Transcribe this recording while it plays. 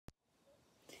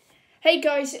Hey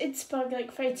guys, it's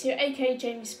Bugluck32, aka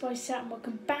Jamie Spicer, and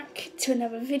welcome back to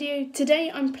another video. Today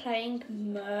I'm playing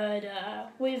Murder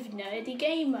with Nerdy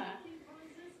Gamer.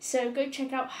 So go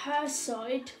check out her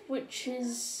side, which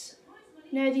is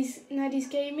Nerdy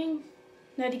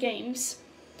Games.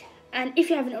 And if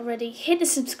you haven't already, hit the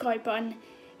subscribe button,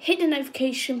 hit the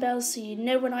notification bell so you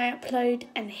know when I upload,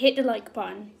 and hit the like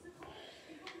button.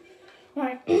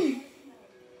 Right,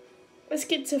 let's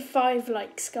get to 5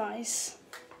 likes, guys.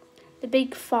 The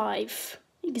big 5.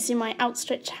 You can see my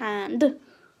outstretched hand.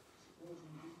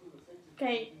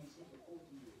 Okay.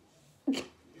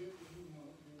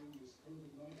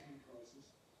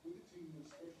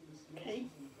 Okay.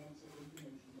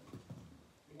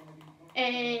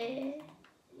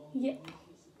 Yeah.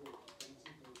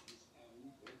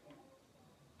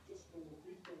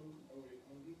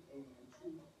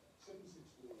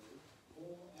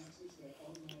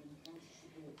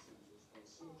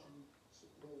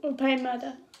 We'll play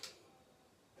Murder.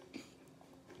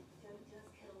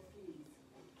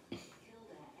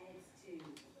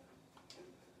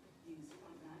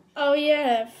 Oh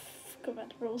yeah, forgot about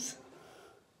the rules.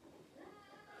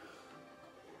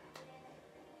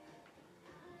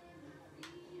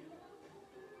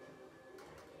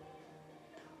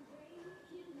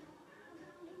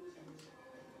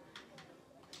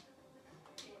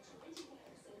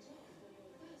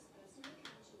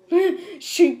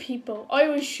 Shoot people. I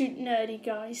always shoot nerdy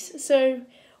guys. So,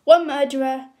 1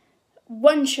 murderer,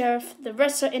 1 sheriff, the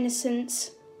rest are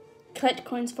innocents. Collect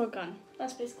coins for a gun.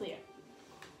 That's basically it.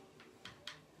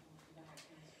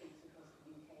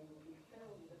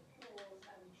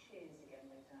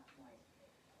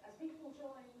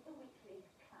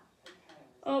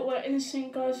 Oh, we're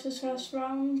innocent guys this first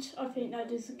round. I think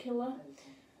that is the killer.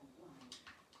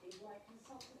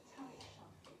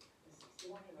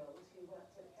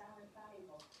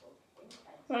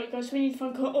 Right guys, we need to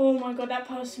find... Oh my god, that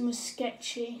person was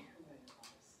sketchy.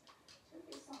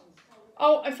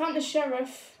 Oh, I found the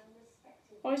sheriff.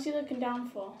 What is he looking down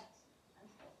for?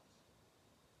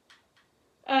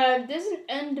 There's an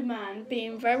Enderman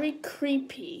being very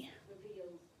creepy.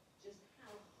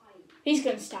 He's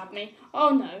gonna stab me. Oh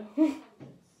no.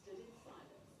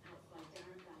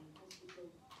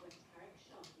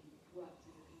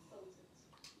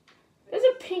 There's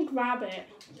a pink rabbit.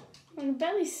 I can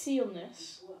barely see on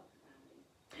this.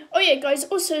 Oh yeah, guys,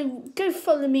 also go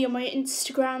follow me on my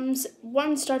Instagrams,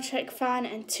 1 Star Trek fan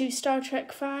and 2 Star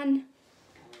Trek fan.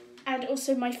 And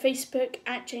also my Facebook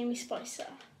at Jamie Spicer.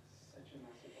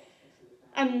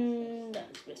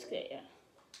 That's basically it, yeah.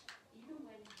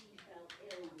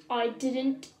 I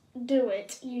didn't do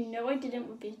it. You know I didn't.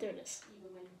 We've been through this.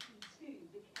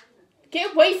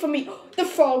 Get away from me! The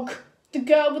frog! The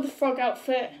girl with the frog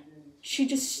outfit. She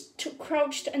just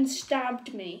crouched and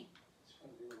stabbed me.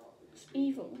 It's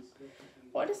evil.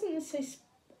 Why doesn't it say...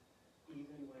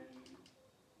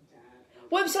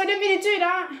 Whoops, I didn't mean to do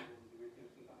that!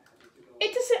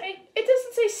 It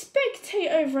doesn't say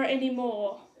spectate over it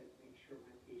anymore.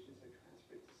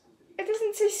 It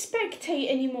doesn't say spectate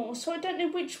anymore, so I don't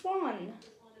know which one.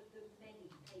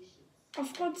 Oh,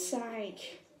 for God's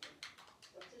sake.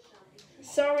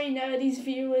 Sorry, nerdy's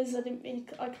viewers,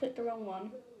 I clicked the wrong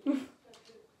one.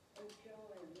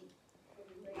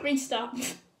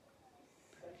 Restart.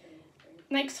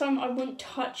 Next time I won't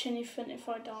touch anything if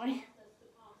I die.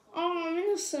 Oh, I'm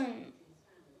innocent.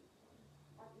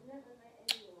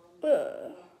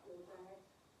 Oh,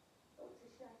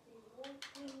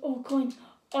 God.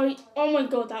 Oh my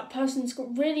god, that person's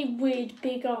got really weird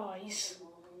big eyes.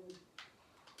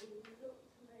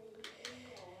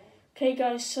 Okay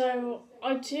guys, so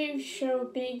I do show a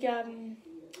big,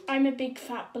 I'm a big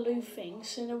fat blue thing,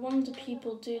 so no wonder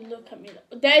people do look at me.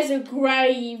 There's a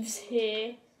Graves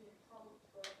here.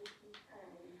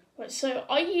 Right, so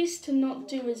I used to not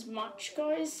do as much,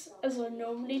 guys, as I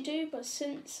normally do, but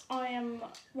since I am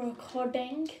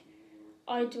recording,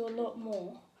 I do a lot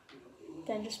more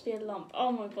than just be a lump.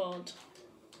 Oh my god.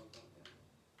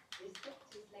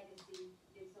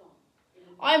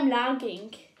 I'm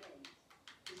lagging.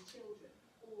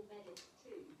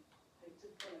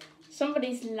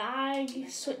 Somebody's lag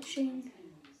switching.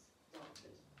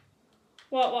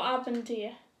 What happened to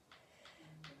you?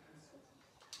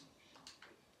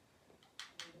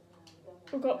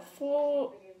 We've got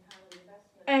 4.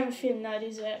 Everything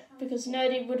Nerdy's it, because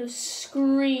Nerdy would have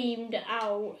screamed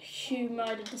out who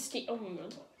murdered the Steve. Oh my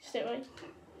god, stay away.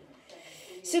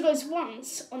 So guys,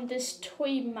 once on this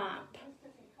toy map,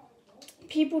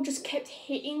 people just kept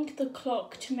hitting the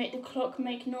clock to make the clock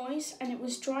make noise, and it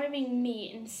was driving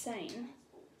me insane.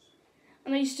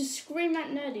 And I used to scream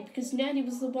at Nerdy because Nerdy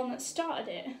was the one that started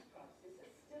it.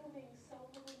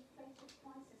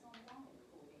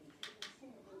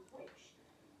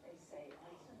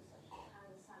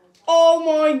 Oh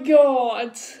my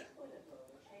god.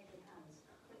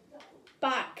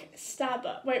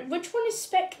 Backstabber. Wait, which one is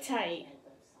spectate?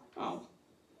 Oh.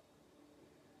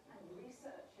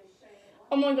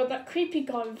 Oh my god, that creepy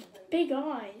guy with the big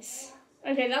eyes.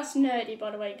 Okay, that's nerdy,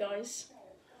 by the way, guys.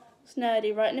 It's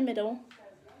nerdy, right in the middle.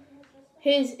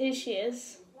 Here she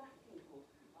is.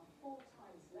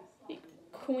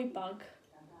 Call me Bug.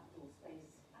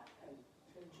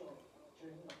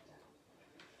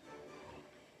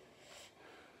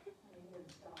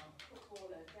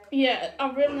 Yeah,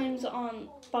 our real names aren't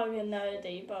Bug and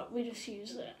Nerdy, but we just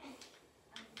use it.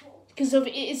 Because it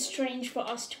is strange for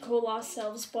us to call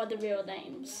ourselves by the real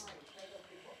names.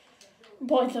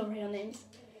 By the real names.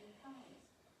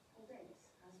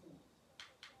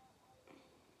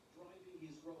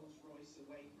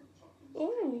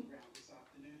 Ooh.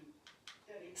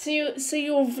 So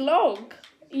you'll vlog?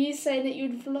 You say that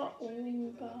you'd vlog?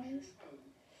 Oh, guys.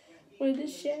 We're the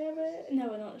sheriff? No,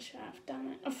 we're not the sheriff,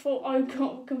 damn it. I thought I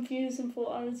got confused and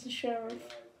thought I was the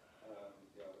sheriff.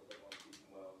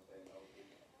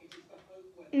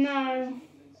 No,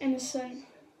 innocent.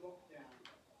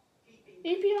 Are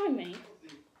you behind me?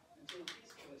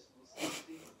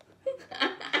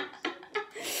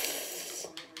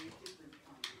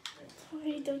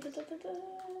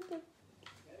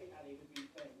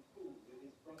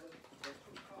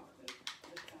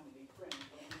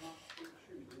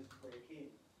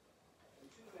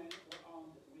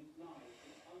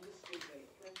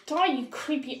 Die, you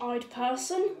creepy-eyed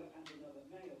person.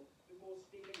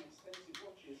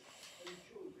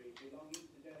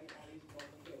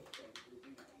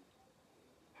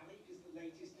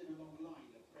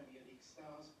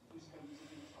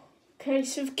 Okay,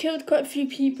 so we've killed quite a few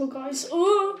people, guys.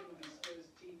 Oh!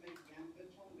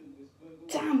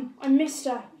 Damn, I missed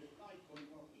her.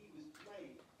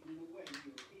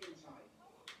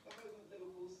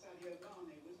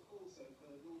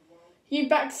 You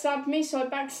backstabbed me, so I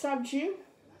backstabbed you.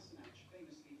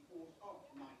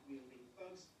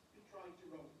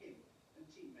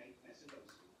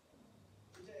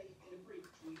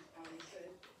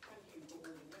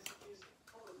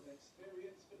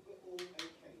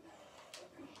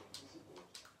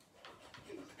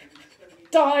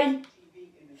 Die!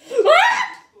 No!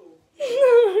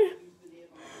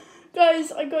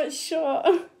 Guys, I got shot.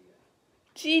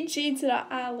 GG to that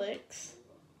Alex.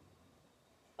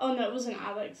 Oh no, it wasn't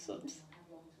Alex. Oops.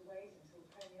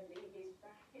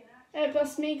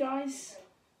 That's me, guys.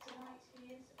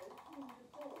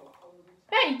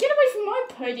 Hey, get away from my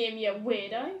podium, you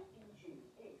weirdo.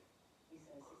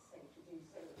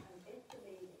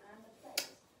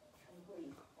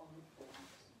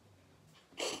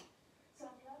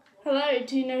 Hello,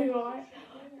 do you know who I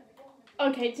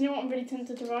am? Okay, do you know what I'm really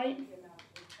tempted to write?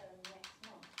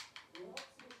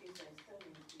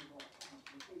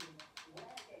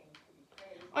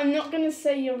 I'm not going to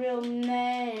say your real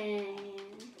name.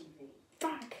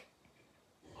 Fuck.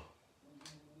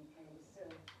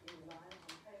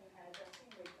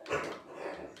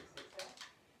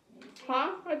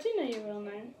 Huh? I do know your real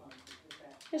name.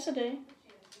 Yes, I do.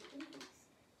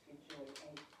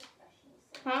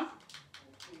 Huh?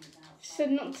 You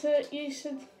said not to, you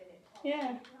said,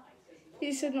 yeah.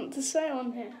 You said not to say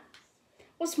on here.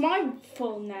 What's my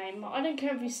full name? I don't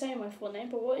care if you say my full name,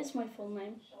 but what is my full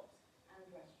name?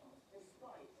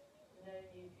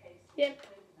 Yep.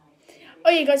 Oh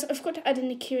yeah, guys, I forgot to add in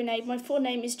the Q&A. My full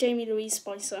name is Jamie Louise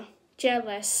Spicer.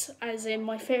 JLS, as in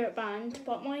my favourite band,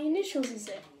 but my initials is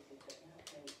it.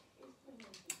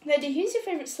 Lady, who's your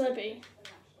favourite celebrity?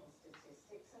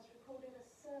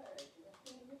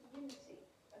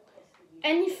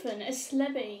 Anything, a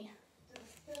celebrity.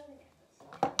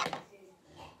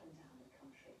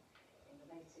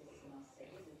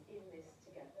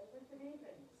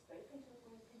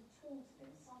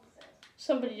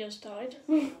 Somebody just died.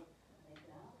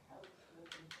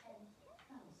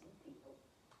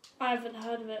 I haven't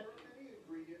heard of it.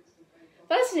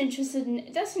 That's an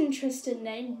interesting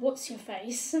name. What's your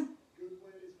face?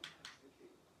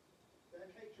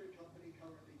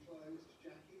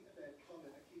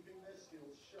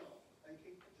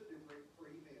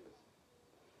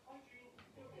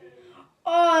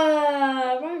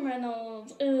 Oh, Ryan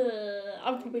Reynolds.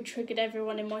 I've probably triggered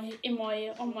everyone on my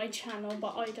channel,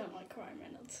 but I don't like Ryan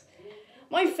Reynolds.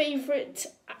 My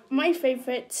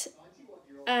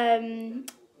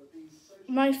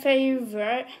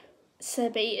favourite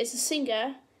celebrity is a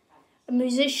singer, a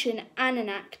musician, and an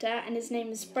actor, and his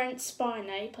name is Brent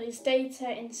Spiner. He plays Data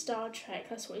in Star Trek.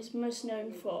 That's what he's most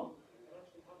known for,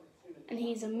 and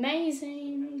he's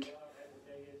amazing.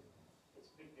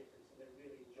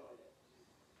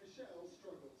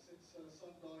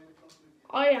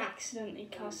 I accidentally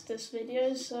cast this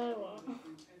video, so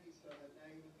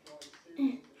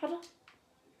how do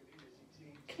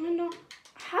can I not?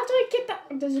 How do I get that?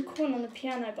 There's a coin on the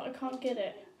piano, but I can't get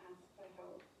it.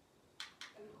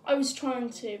 I was trying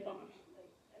to, but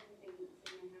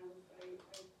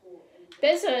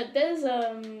there's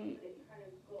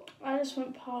I just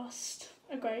went past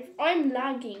a grave. I'm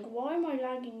lagging. Why am I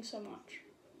lagging so much?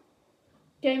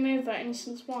 Game over.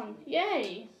 Innocence won.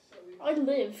 Yay! I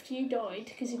lived. You died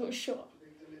because you got shot.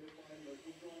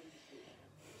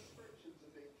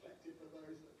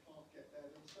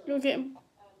 You're getting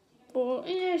bored.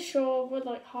 Yeah, sure. We're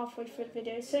like halfway through the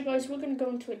video. So guys, we're going to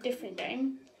go into a different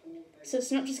game. So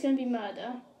it's not just going to be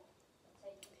murder.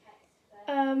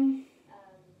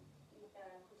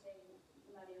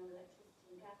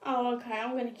 Oh, okay.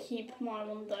 I'm going to keep my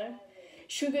one though.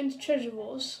 Should we go into Treasure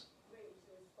Wars?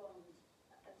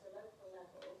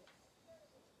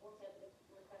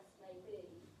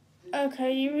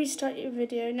 Okay, you restart your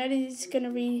video. Nelly's going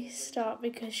to restart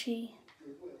because she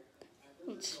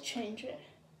wants to change it.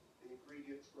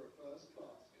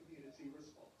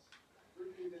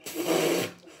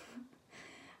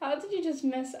 How did you just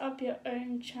mess up your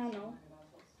own channel?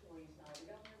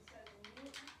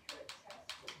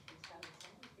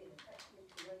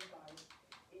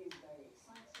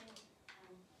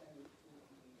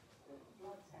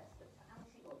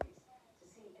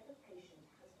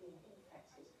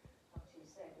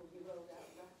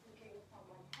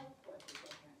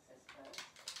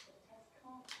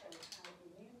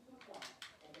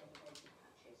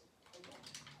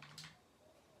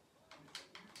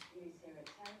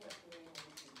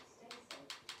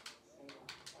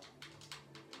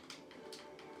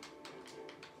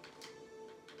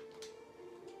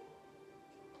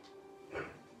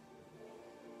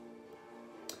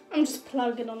 I'm just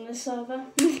plugging on this server.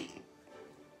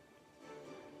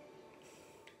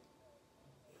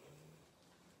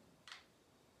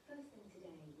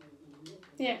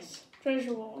 Yes,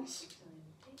 Treasure Wars.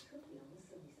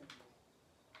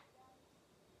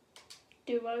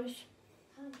 Duos.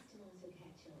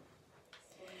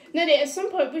 Nelly, at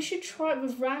some point we should try it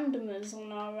with randomers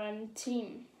on our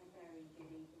team.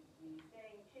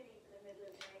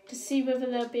 To see whether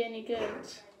they'll be any good.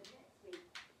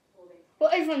 Well,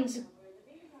 everyone's...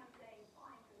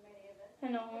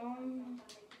 Hang on.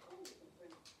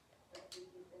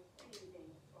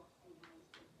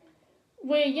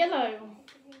 We're yellow.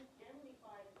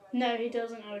 No, he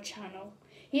doesn't have a channel.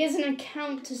 He has an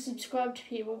account to subscribe to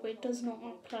people, but it does not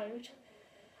upload.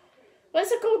 Where's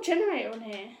the gold generator on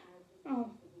here? Oh.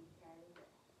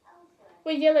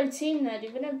 We're yellow team there.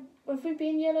 Have we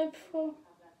been yellow before?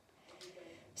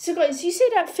 So guys, you see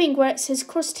that thing where it says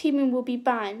cross-teaming will be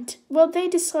banned? Well, they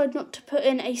decide not to put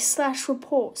in a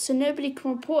 /report, so nobody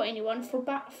can report anyone for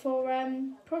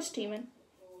cross-teaming.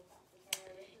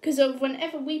 Because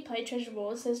whenever we play Treasure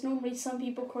Wars, there's normally some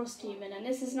people cross-teaming, and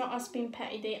this is not us being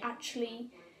petty, they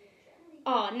actually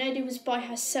are. Nody was by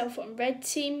herself on red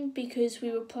team because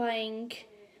we were playing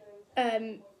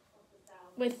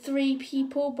with 3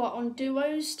 people, but on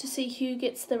duos to see who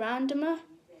gets the randomer.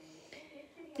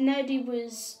 Nody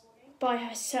was by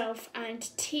herself,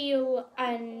 and teal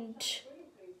and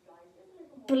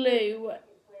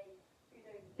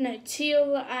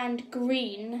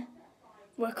green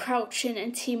were crouching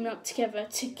and teaming up together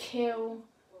to kill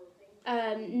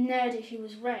Nerdy, who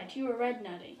was red. You were red,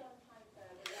 Nerdy.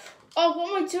 Oh, what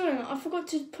am I doing? I forgot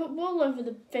to put wool over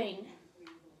the thing.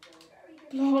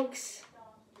 Blocks.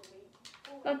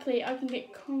 Luckily, I can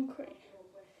get concrete.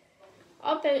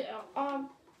 I'll bet our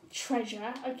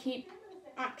treasure. I keep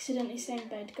accidentally saying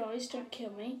bed, guys. Don't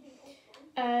kill me.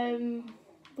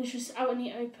 Which was out in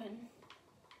the open.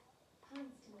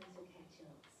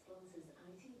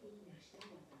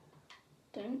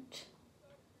 Don't.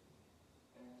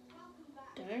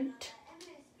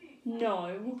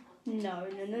 No. No.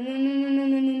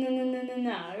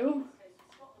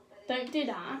 Don't do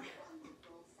that.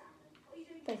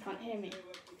 They can't hear me.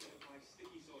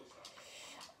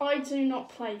 I do not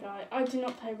play, guys. I do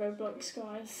not play Roblox,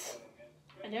 guys.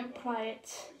 I don't play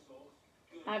it.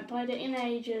 I haven't played it in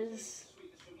ages.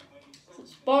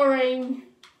 It's boring.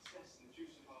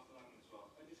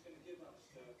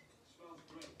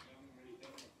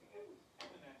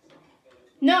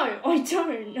 No, I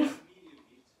don't.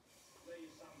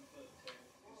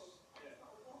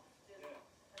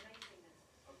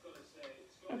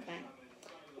 Okay.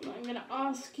 I'm not going to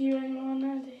ask you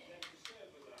anymore.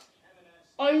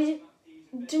 I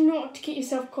do not get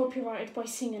yourself copyrighted by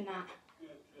singing that.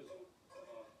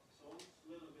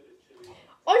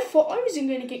 I thought I wasn't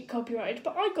going to get copyrighted,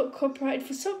 but I got copyrighted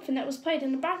for something that was played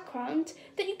in the background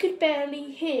that you could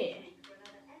barely hear.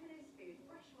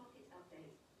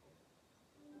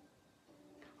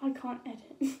 I can't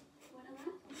edit.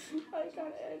 I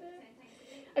can't edit.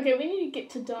 Okay, we need to get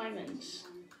to diamonds.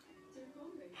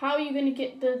 How are you going to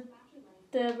get the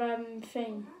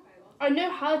thing? I know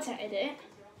how to edit.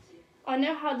 I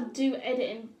know how to do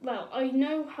editing. Well, I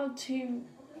know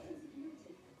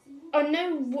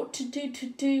what to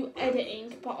do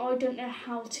editing, but I don't know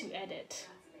how to edit.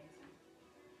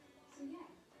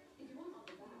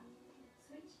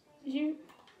 You?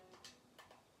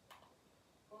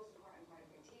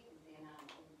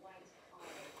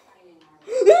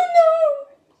 No!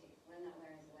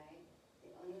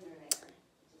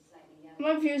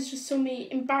 My viewers just saw me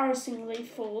embarrassingly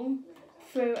fall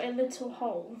through a little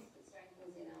hole.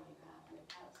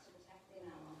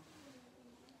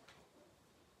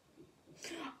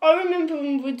 I remember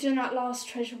when we were doing that last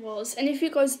Treasure Wars, and if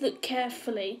you guys look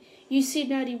carefully, you see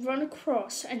Nerdy run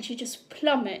across and she just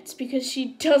plummets because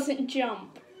she doesn't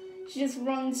jump. She just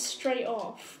runs straight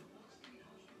off.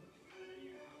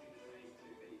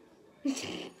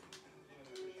 I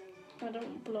don't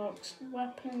want blocks.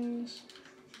 Weapons.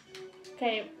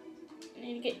 Okay, I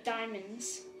need to get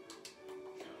diamonds.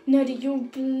 Nerdy, your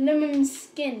blooming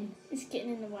skin is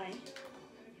getting in the way.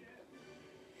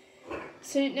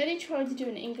 So Nerdy tried to do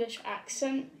an English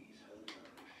accent.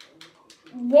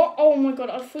 What? Oh my god,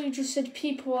 I thought you just said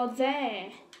people are there.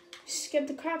 You scared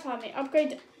the crap out of me.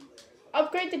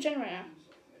 Upgrade the generator.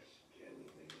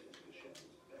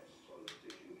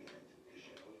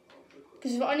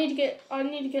 Because I need to get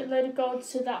a load of gold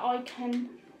so that I can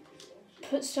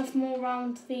put stuff more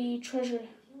around the treasure.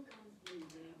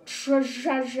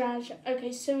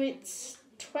 Okay, so it's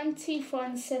 20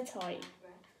 fine setite.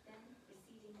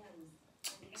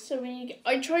 So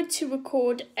I tried to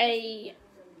record a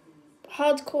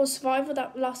hardcore survival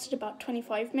that lasted about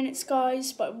 25 minutes,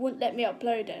 guys, but it wouldn't let me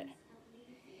upload it.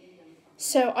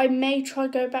 So I may try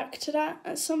to go back to that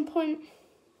at some point.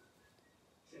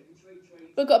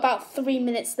 We've got about 3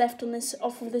 minutes left on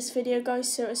off of this video,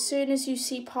 guys, so as soon as you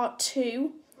see part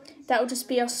 2, that will just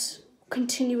be us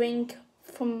continuing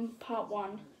from part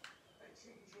 1.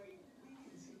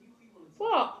 What?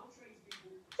 What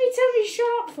are you telling me to shut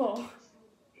up for?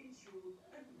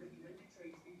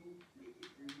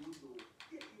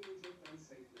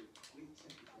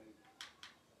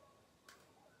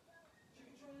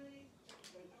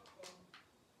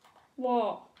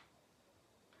 What?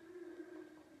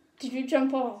 Did you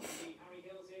jump off?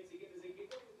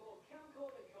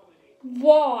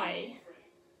 Why?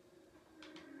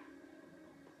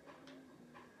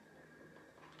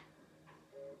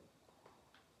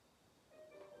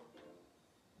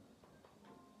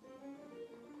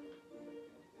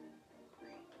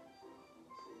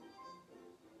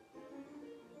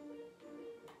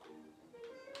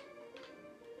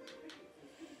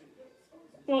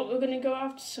 Well, we're going to go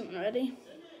after something already.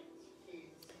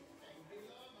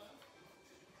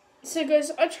 So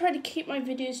guys, I try to keep my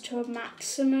videos to a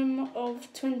maximum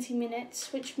of 20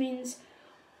 minutes, which means...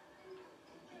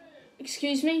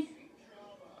 Excuse me?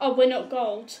 Oh, we're not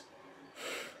gold.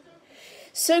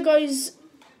 So guys,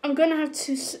 I'm gonna have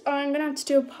to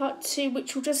do a part 2,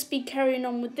 which will just be carrying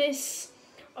on with this.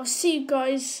 I'll see you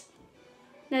guys...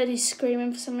 Nerdy's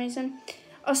screaming for some reason.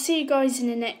 I'll see you guys in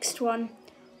the next one.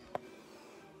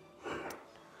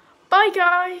 Bye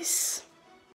guys!